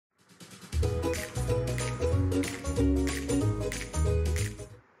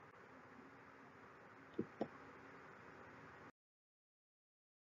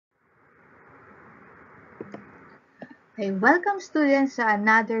Okay, welcome students sa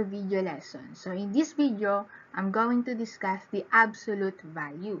another video lesson. So in this video, I'm going to discuss the absolute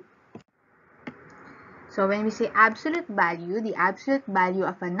value. So when we say absolute value, the absolute value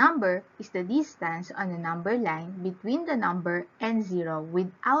of a number is the distance on a number line between the number and 0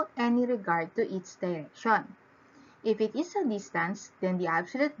 without any regard to its direction. If it is a distance, then the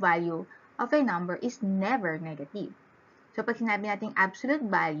absolute value of a number is never negative. So pag sinabi natin absolute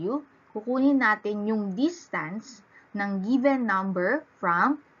value, kukunin natin yung distance ng given number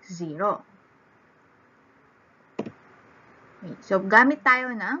from 0. Okay. So, gamit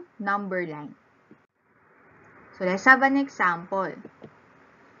tayo ng number line. So, let's have an example.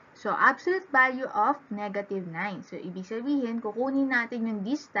 So, absolute value of negative 9. So, ibig sabihin, kukunin natin yung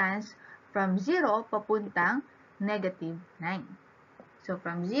distance from 0 papuntang negative 9. So,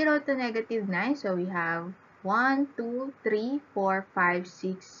 from 0 to negative 9, so we have 1, 2, 3, 4, 5,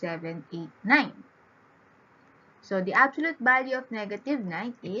 6, 7, 8, 9. So, the absolute value of negative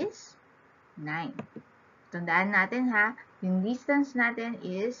 9 is 9. Tandaan natin ha, yung distance natin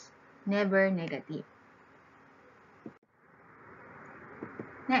is never negative.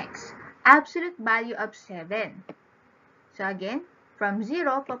 Next, absolute value of 7. So, again, from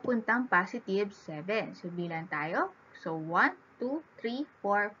 0 papuntang positive 7. So, bilang tayo. So, 1, 2, 3,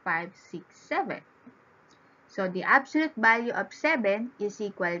 4, 5, 6, 7. So, the absolute value of 7 is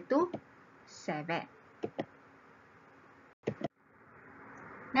equal to 7.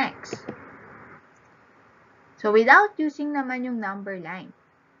 Next. So, without using naman yung number line.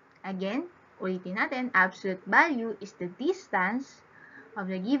 Again, ulitin natin, absolute value is the distance of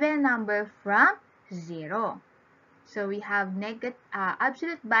the given number from 0. So, we have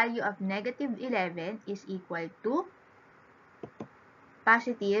absolute value of negative 11 is equal to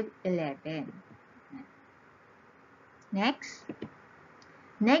positive 11. Next,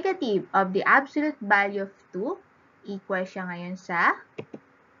 negative of the absolute value of 2 equal siya ngayon sa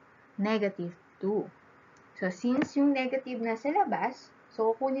negative 2. So, since yung negative nasa labas,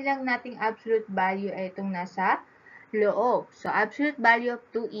 so kukunin lang nating absolute value ay itong nasa loob. So, absolute value of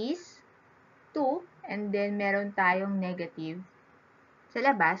 2 is 2, and then meron tayong negative sa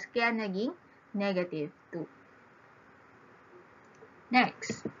labas, kaya naging negative 2.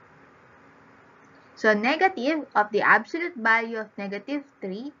 Next. So, negative of the absolute value of negative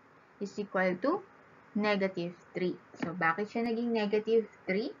 3 is equal to negative 3. So, bakit siya naging negative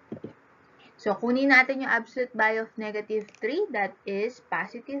 3? So, kunin natin yung absolute value of negative 3, that is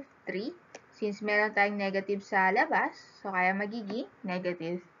positive 3. Since meron tayong negative sa labas, so kaya magiging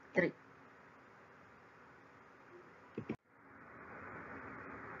negative 3.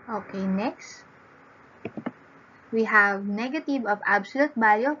 Okay, next. We have negative of absolute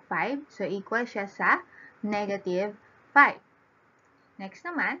value of 5, so equal siya sa negative 5. Next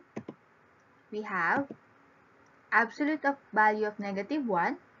naman, we have absolute of value of negative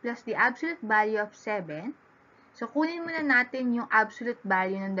 1 plus the absolute value of 7. So, kunin muna natin yung absolute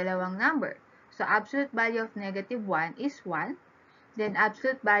value ng dalawang number. So, absolute value of negative 1 is 1. Then,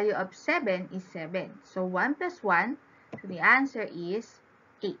 absolute value of 7 is 7. So, 1 plus 1, so the answer is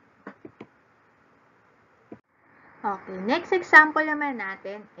 8. Okay, next example naman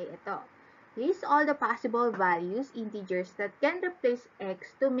natin ay ito. List all the possible values, integers, that can replace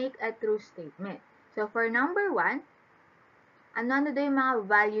x to make a true statement. So, for number 1, ano daw yung mga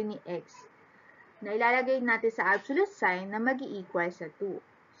value ni x na ilalagay natin sa absolute sign na mag-i-equal sa 2.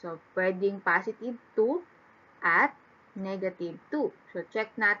 So, pwedeng positive 2 at negative 2. So,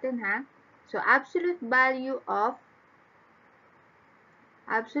 check natin ha. So, absolute value of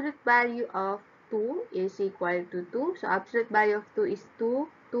 2 is equal to 2. So, absolute value of 2 is 2.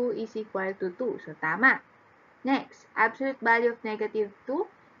 2 is equal to 2. So, tama. Next, absolute value of negative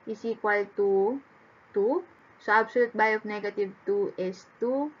 2 is equal to 2. So, absolute value of negative 2 is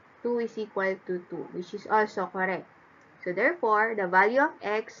 2. 2 is equal to 2, which is also correct. So, therefore, the value of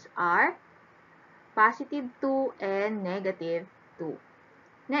x are positive 2 and negative 2.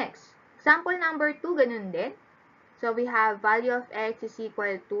 Next, example number 2, ganun din. So, we have value of x is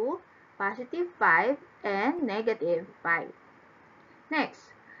equal to positive 5 and negative 5.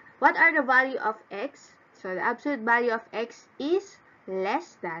 Next, what are the value of x? So, the absolute value of x is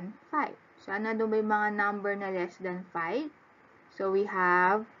less than 5. So, ano doon may mga number na less than 5? So, we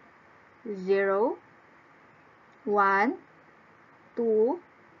have 0, 1, 2,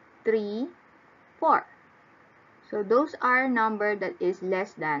 3, 4. So, those are number that is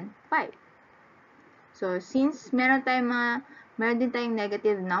less than 5. So, since meron din tayong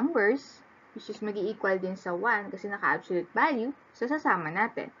negative numbers, which is mag-i-equal din sa 1 kasi naka-absolute value, so sasama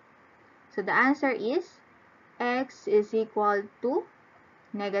natin. So, the answer is x is equal to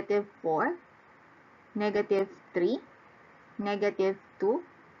negative 4, negative 3, negative 2,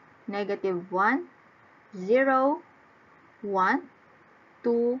 negative 1, 0, 1,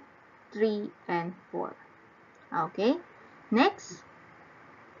 2, 3, and 4. Okay? Next.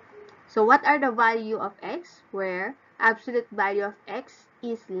 So, what are the value of x where absolute value of x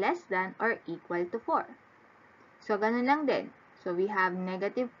is less than or equal to 4? So, ganun lang din. So, we have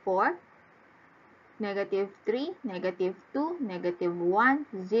negative 4, negative 3, negative 2, negative 1,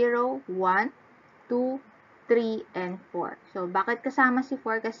 0, 1, 2, 3, and 4. So, bakit kasama si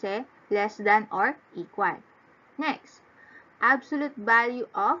 4? Kasi less than or equal. Next, absolute value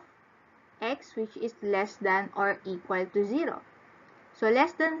of x which is less than or equal to 0. So,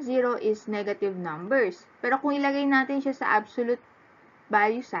 less than 0 is negative numbers. Pero kung ilagay natin siya sa absolute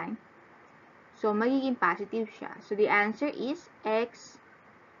value sign, so magiging positive siya. So, the answer is x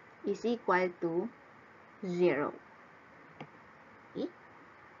is equal to 0. Okay?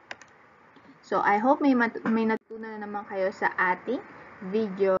 So, I hope may natutunan na naman kayo sa ating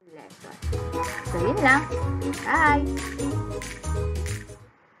video lesson. So, yun lang. Bye!